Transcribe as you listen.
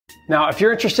Now, if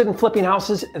you're interested in flipping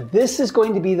houses, this is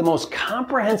going to be the most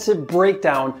comprehensive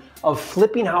breakdown of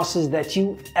flipping houses that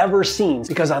you've ever seen.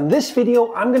 Because on this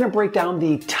video, I'm gonna break down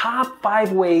the top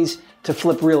 5 ways to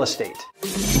flip real estate.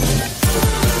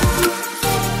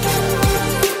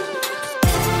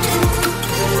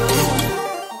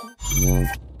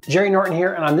 Jerry Norton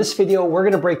here, and on this video, we're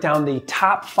gonna break down the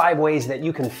top 5 ways that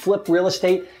you can flip real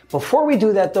estate. Before we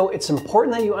do that though, it's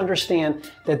important that you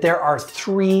understand that there are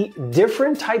 3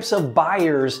 different types of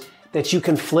buyers that you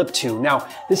can flip to. Now,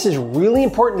 this is really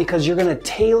important because you're gonna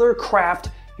tailor craft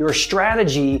your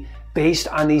strategy based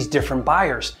on these different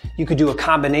buyers. You could do a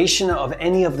combination of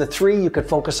any of the 3. You could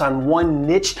focus on one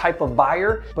niche type of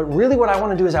buyer, but really what I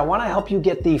wanna do is I wanna help you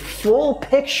get the full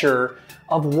picture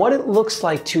of what it looks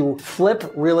like to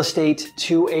flip real estate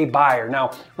to a buyer.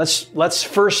 Now, let's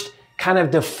first kind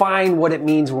of define what it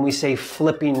means when we say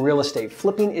flipping real estate.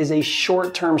 Flipping is a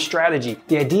short-term strategy.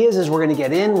 The idea is we're gonna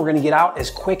get in, we're gonna get out as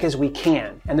quick as we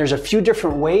can. And there's a few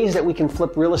different ways that we can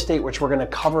flip real estate, which we're gonna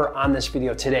cover on this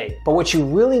video today. But what you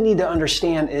really need to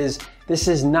understand is this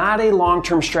is not a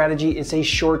long-term strategy, it's a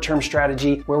short-term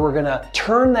strategy where we're gonna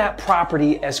turn that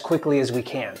property as quickly as we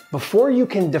can. Before you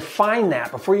can define that,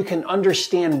 before you can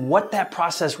understand what that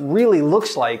process really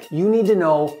looks like, you need to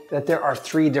know that there are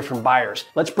 3 different buyers.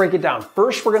 Let's break it down.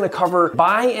 First, we're gonna cover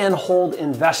buy and hold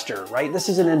investor, right? This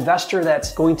is an investor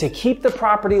that's going to keep the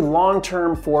property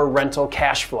long-term for rental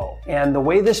cash flow. And the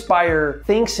way this buyer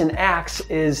thinks and acts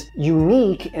is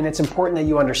unique, and it's important that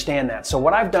you understand that. So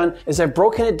what I've done is I've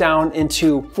broken it down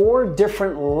into 4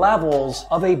 different levels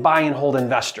of a buy and hold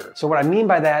investor. So what I mean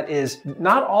by that is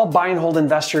not all buy and hold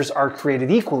investors are created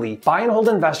equally. Buy and hold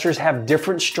investors have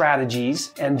different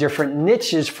strategies and different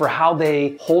niches for how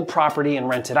they hold property and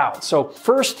rent it out. So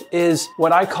first is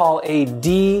what I call a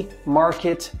D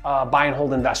market buy and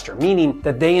hold investor, meaning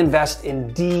that they invest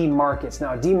in D markets.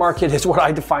 Now, D market is what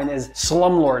I define as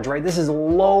slumlords, right? This is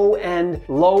low end,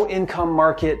 low income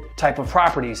market type of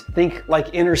properties. Think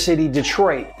like inner city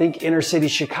Detroit, think inner city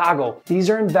Chicago. These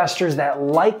are investors that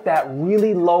like that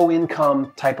really low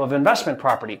income type of investment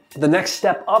property. The next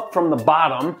step up from the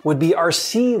bottom would be our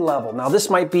C level. Now this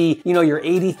might be, your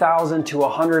 $80,000 to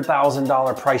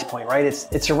 $100,000 price point, right?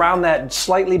 It's around that,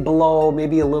 slightly below,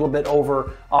 maybe a little bit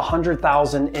over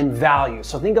 $100,000 in value.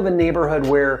 So think of a neighborhood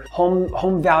where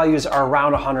home values are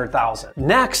around $100,000.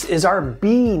 Next is our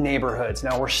B neighborhoods.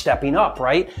 Now we're stepping up,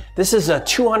 right? This is a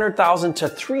 $200,000 to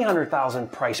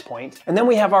 $300,000 price point. And then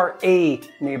we have our A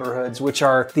neighborhoods, which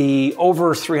are the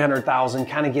over $300,000,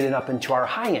 kind of getting up into our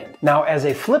high end. Now, as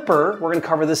a flipper, we're going to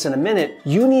cover this in a minute.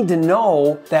 You need to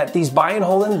know that these buy and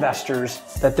hold investors,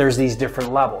 that there's these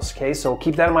different levels. Okay, so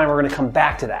keep that in mind. We're going to come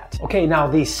back to that. Okay, now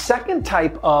the second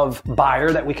type of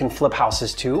buyer that we can flip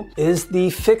houses to is the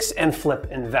fix and flip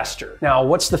investor. Now,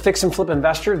 what's the fix and flip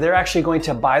investor? They're actually going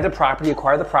to buy the property,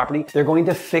 acquire the property. They're going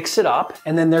to fix it up,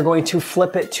 and then they're going to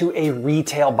flip it to a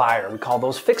retail buyer. We call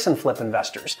those fix and flip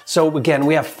investors. So again,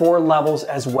 we have 4 levels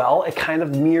as well. It kind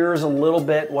of mirrors a little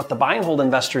bit what the buy and hold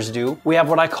investors do. We have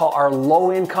what I call our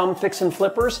low income fix and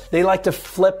flippers. They like to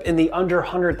flip in the under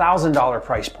 $100,000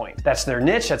 price point. That's their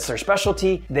niche, that's their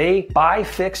specialty. They buy,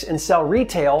 fix, and sell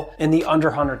retail in the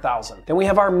under $100,000. Then we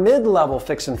have our mid-level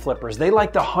fix and flippers. They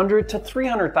like the $100,000 to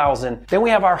 $300,000. Then we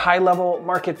have our high-level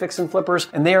market fix and flippers,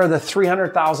 and they are the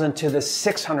 $300,000 to the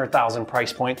 $600,000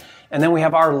 price point. And then we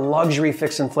have our luxury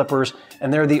fix and flippers,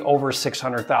 and they're the over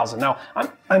 $600,000. Now,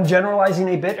 I'm generalizing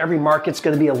a bit. Every market's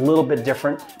going to be a little bit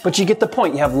different, but you get the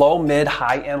point. You have low, mid,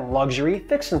 high, and luxury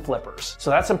fix and flippers. So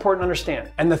that's important to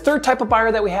understand. And the third type of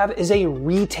buyer that we have is a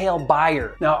retail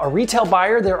buyer. Now, a retail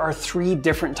buyer, there are 3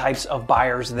 different types of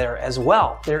buyers there as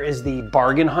well. There is the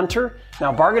bargain hunter.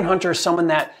 Now, bargain hunter is someone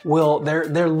that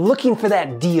they're looking for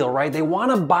that deal, right? They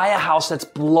want to buy a house that's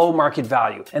below market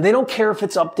value. And they don't care if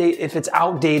it's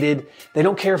outdated. They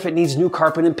don't care if it needs new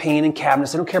carpet and paint and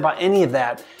cabinets. They don't care about any of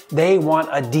that. They want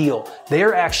a deal.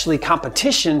 They're actually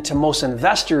competition to most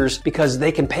investors because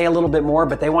they can pay a little bit more,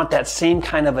 but they want that same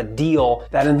kind of a deal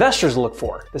that investors look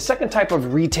for. The second type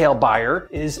of retail buyer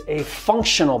is a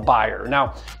functional buyer.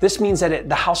 Now, this means that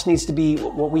the house needs to be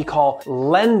what we call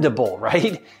lendable, right?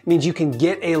 It means you can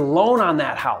get a loan on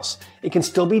that house. It can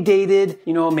still be dated.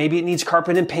 Maybe it needs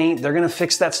carpet and paint. They're going to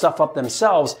fix that stuff up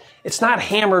themselves. It's not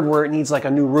hammered where it needs like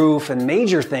a new roof and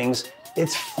major things.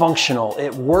 It's functional.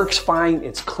 It works fine.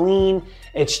 It's clean.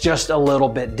 It's just a little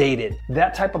bit dated.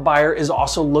 That type of buyer is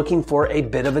also looking for a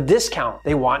bit of a discount.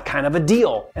 They want kind of a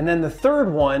deal. And then the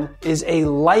third one is a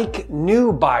like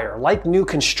new buyer, like new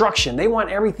construction. They want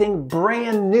everything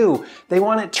brand new. They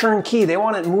want it turnkey. They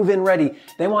want it move-in ready.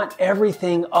 They want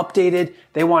everything updated.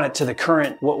 They want it to the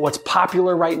current, what's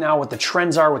popular right now, what the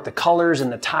trends are with the colors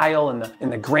and the tile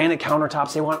and the granite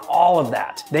countertops. They want all of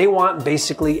that. They want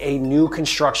basically a new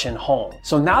construction home.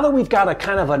 So now that we've got a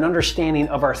kind of an understanding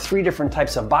of our three different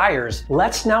types of buyers,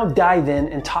 let's now dive in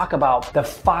and talk about the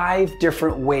 5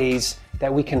 different ways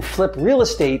that we can flip real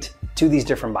estate to these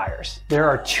different buyers. There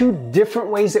are 2 different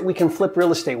ways that we can flip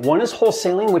real estate. One is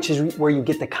wholesaling, which is where you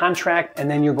get the contract and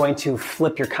then you're going to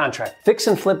flip your contract. Fix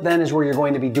and flip then is where you're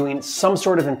going to be doing some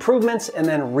sort of improvements and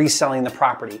then reselling the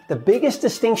property. The biggest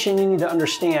distinction you need to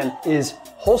understand is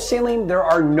wholesaling, there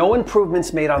are no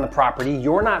improvements made on the property.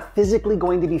 You're not physically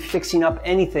going to be fixing up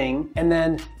anything. And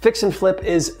then fix and flip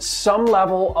is some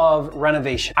level of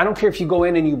renovation. I don't care if you go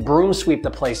in and you broom sweep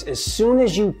the place. As soon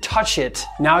as you touch it,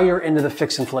 now you're into the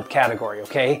fix and flip category,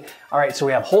 okay? All right, so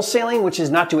we have wholesaling, which is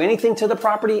not do anything to the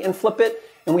property and flip it.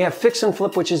 And we have fix and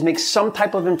flip, which is make some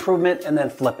type of improvement and then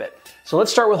flip it. So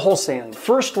let's start with wholesaling.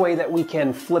 First way that we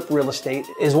can flip real estate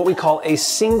is what we call a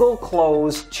single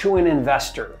close to an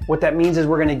investor. What that means is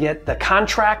we're going to get the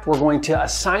contract. We're going to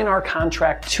assign our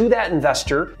contract to that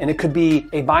investor. And it could be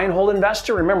a buy and hold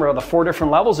investor. Remember the 4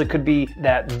 different levels. It could be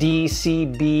that D, C,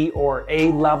 B, or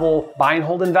A level buy and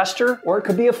hold investor. Or it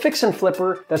could be a fix and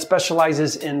flipper that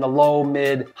specializes in the low,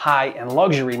 mid, high, and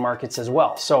luxury markets as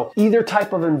well. So either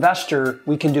type of investor,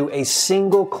 we can do a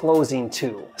single closing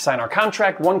to. Assign our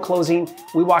contract, one closing.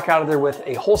 We walk out of there with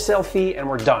a wholesale fee and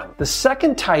we're done. The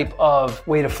second type of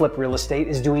way to flip real estate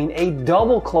is doing a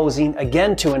double closing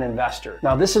again to an investor.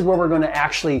 Now this is where we're going to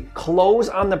actually close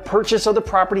on the purchase of the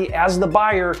property as the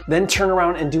buyer, then turn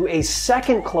around and do a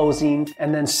second closing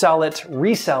and then sell it,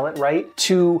 resell it, right,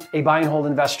 to a buy and hold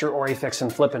investor or a fix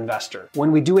and flip investor.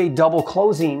 When we do a double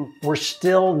closing, we're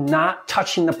still not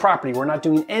touching the property. We're not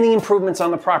doing any improvements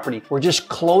on the property. We're just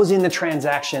closing the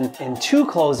transaction in 2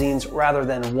 closings rather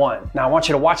than 1. Now I want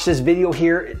you to watch this video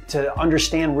here to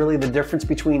understand really the difference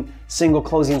between single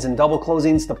closings and double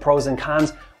closings, the pros and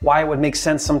cons, why it would make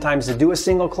sense sometimes to do a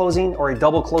single closing or a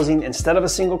double closing instead of a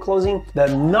single closing.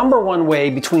 The number one way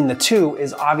between the 2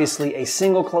 is obviously a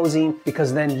single closing,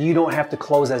 because then you don't have to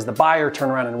close as the buyer,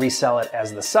 turn around and resell it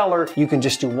as the seller. You can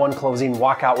just do 1 closing,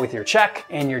 walk out with your check,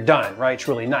 and you're done, right? It's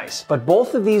really nice. But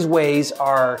both of these ways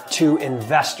are to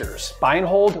investors, buy and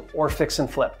hold or fix and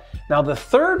flip. Now, the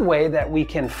third way that we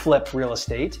can flip real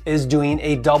estate is doing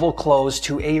a double close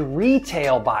to a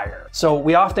retail buyer. So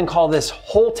we often call this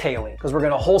wholetailing because we're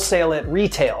going to wholesale it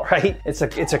retail, right? It's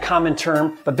a common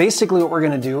term, but basically what we're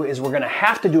going to do is we're going to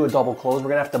have to do a double close. We're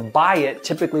going to have to buy it.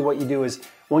 Typically what you do is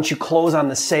once you close on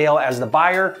the sale as the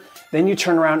buyer, then you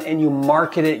turn around and you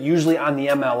market it usually on the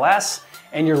MLS,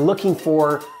 and you're looking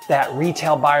for that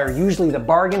retail buyer, usually the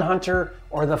bargain hunter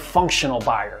or the functional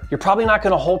buyer. You're probably not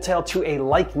going to wholesale to a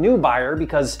like new buyer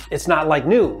because it's not like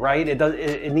new, right?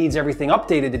 It needs everything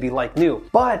updated to be like new.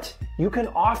 But you can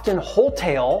often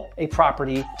wholesale a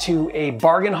property to a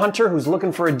bargain hunter who's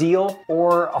looking for a deal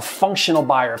or a functional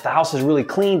buyer. If the house is really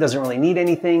clean, doesn't really need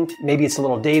anything, maybe it's a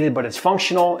little dated, but it's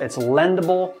functional, it's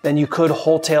lendable, then you could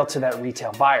wholesale to that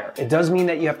retail buyer. It does mean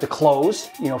that you have to close,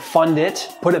 fund it,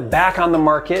 put it back on the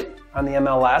market on the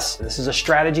MLS. This is a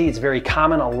strategy. It's very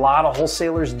common. A lot of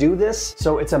wholesalers do this.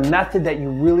 So it's a method that you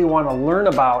really want to learn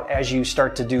about as you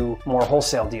start to do more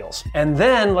wholesale deals. And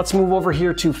then let's move over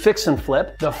here to fix and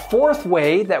flip. The fourth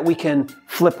way that we can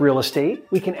flip real estate,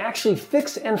 we can actually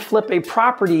fix and flip a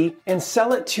property and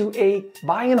sell it to a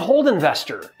buy and hold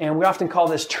investor. And we often call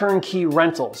this turnkey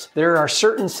rentals. There are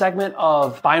certain segment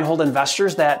of buy and hold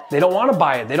investors that they don't want to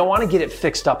buy it. They don't want to get it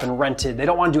fixed up and rented. They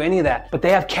don't want to do any of that, but they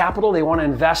have capital. They want to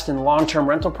invest in long-term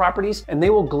rental properties, and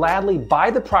they will gladly buy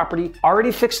the property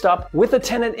already fixed up with a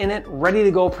tenant in it, ready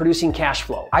to go, producing cash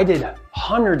flow. I did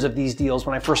hundreds of these deals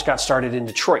when I first got started in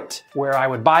Detroit, where I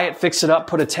would buy it, fix it up,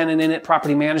 put a tenant in it,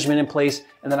 property management in place,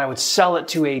 and then I would sell it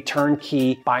to a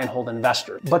turnkey buy and hold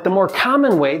investor. But the more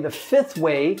common way, the fifth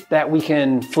way that we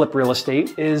can flip real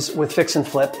estate is with fix and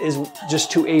flip is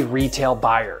just to a retail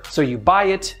buyer. So you buy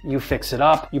it, you fix it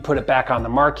up, you put it back on the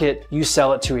market, you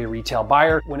sell it to a retail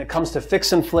buyer. When it comes to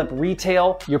fix and flip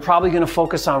retail, you're probably going to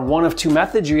focus on one of 2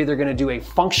 methods. You're either going to do a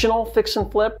functional fix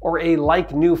and flip or a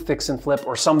like new fix and flip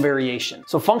or some variation.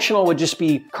 So functional would just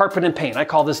be carpet and paint. I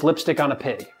call this lipstick on a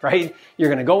pig, right? You're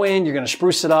going to go in, you're going to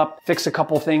spruce it up, fix a couple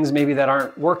couple things maybe that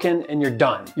aren't working, and you're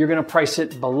done. You're gonna price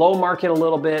it below market a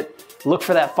little bit, look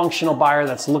for that functional buyer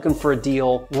that's looking for a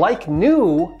deal. Like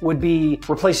new would be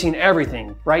replacing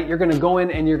everything, right? You're gonna go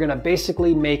in and you're gonna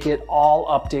basically make it all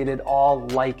updated, all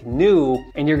like new,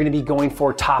 and you're gonna be going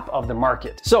for top of the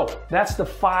market. So that's the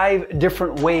 5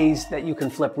 different ways that you can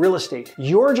flip real estate.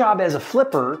 Your job as a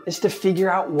flipper is to figure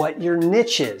out what your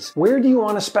niche is. Where do you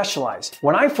wanna specialize?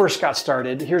 When I first got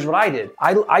started, here's what I did.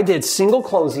 I did single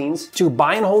closings to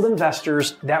buy and hold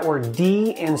investors that were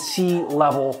D and C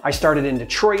level. I started in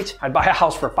Detroit. I'd buy a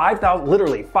house for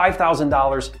literally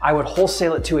 $5,000. I would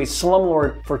wholesale it to a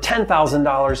slumlord for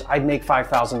 $10,000. I'd make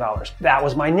 $5,000. That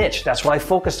was my niche. That's what I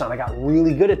focused on. I got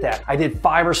really good at that. I did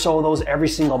 5 or so of those every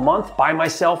single month by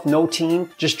myself, no team,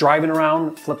 just driving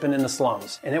around, flipping in the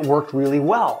slums. And it worked really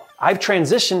well. I've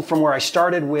transitioned from where I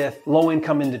started with low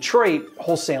income in Detroit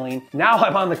wholesaling. Now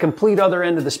I'm on the complete other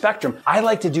end of the spectrum. I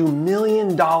like to do $1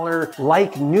 million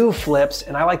like new flips,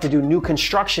 and I like to do new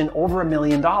construction over $1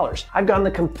 million. I've gone the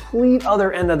complete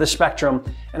other end of the spectrum,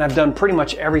 and I've done pretty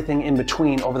much everything in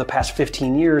between over the past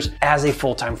 15 years as a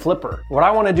full-time flipper. What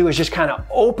I want to do is just kind of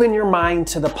open your mind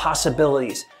to the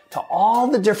possibilities, to all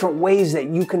the different ways that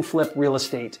you can flip real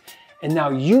estate. And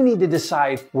now you need to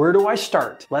decide, where do I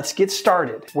start? Let's get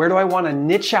started. Where do I want to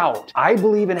niche out? I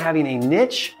believe in having a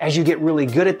niche. As you get really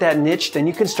good at that niche, then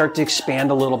you can start to expand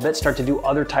a little bit, start to do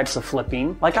other types of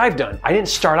flipping like I've done. I didn't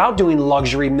start out doing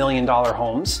luxury $1 million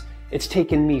homes. It's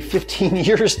taken me 15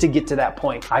 years to get to that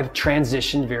point. I've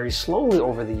transitioned very slowly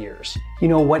over the years. You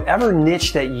know, whatever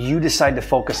niche that you decide to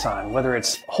focus on, whether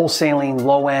it's wholesaling,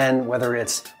 low end, whether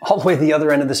it's all the way to the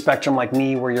other end of the spectrum like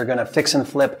me, where you're gonna fix and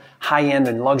flip high end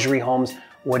and luxury homes,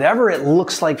 whatever it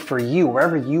looks like for you,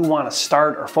 wherever you wanna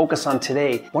start or focus on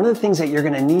today, one of the things that you're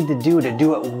gonna need to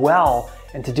do it well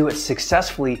and to do it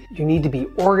successfully, you need to be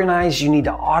organized, you need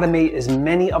to automate as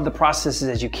many of the processes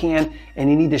as you can, and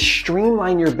you need to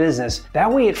streamline your business.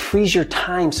 That way it frees your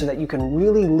time so that you can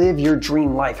really live your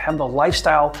dream life, have the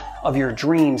lifestyle of your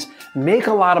dreams, make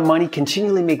a lot of money,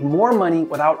 continually make more money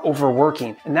without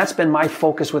overworking. And that's been my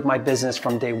focus with my business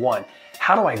from day one.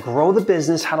 How do I grow the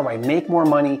business? How do I make more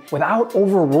money without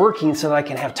overworking so that I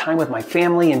can have time with my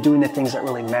family and doing the things that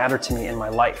really matter to me in my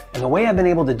life? And the way I've been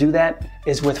able to do that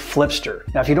is with Flipster.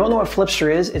 Now, if you don't know what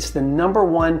Flipster is, it's the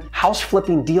 #1 house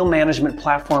flipping deal management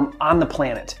platform on the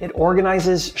planet. It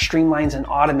organizes, streamlines, and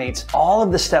automates all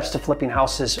of the steps to flipping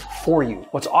houses for you.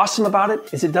 What's awesome about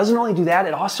it is it doesn't only do that,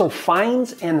 it also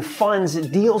finds and funds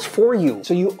deals for you.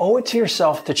 So you owe it to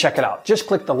yourself to check it out. Just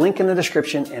click the link in the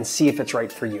description and see if it's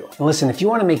right for you. And listen, if you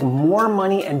want to make more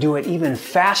money and do it even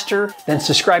faster, then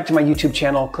subscribe to my YouTube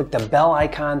channel. Click the bell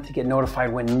icon to get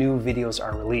notified when new videos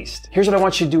are released. Here's what I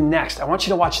want you to do next. I want you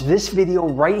to watch this video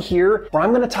right here where I'm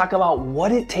going to talk about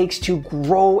what it takes to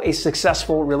grow a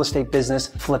successful real estate business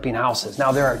flipping houses.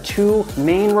 Now, there are 2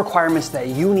 main requirements that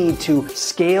you need to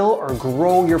scale or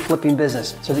grow your flipping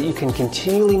business so that you can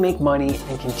continually make money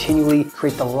and continually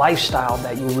create the lifestyle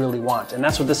that you really want. And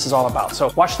that's what this is all about.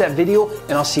 So watch that video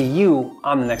and I'll see you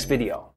on the next video.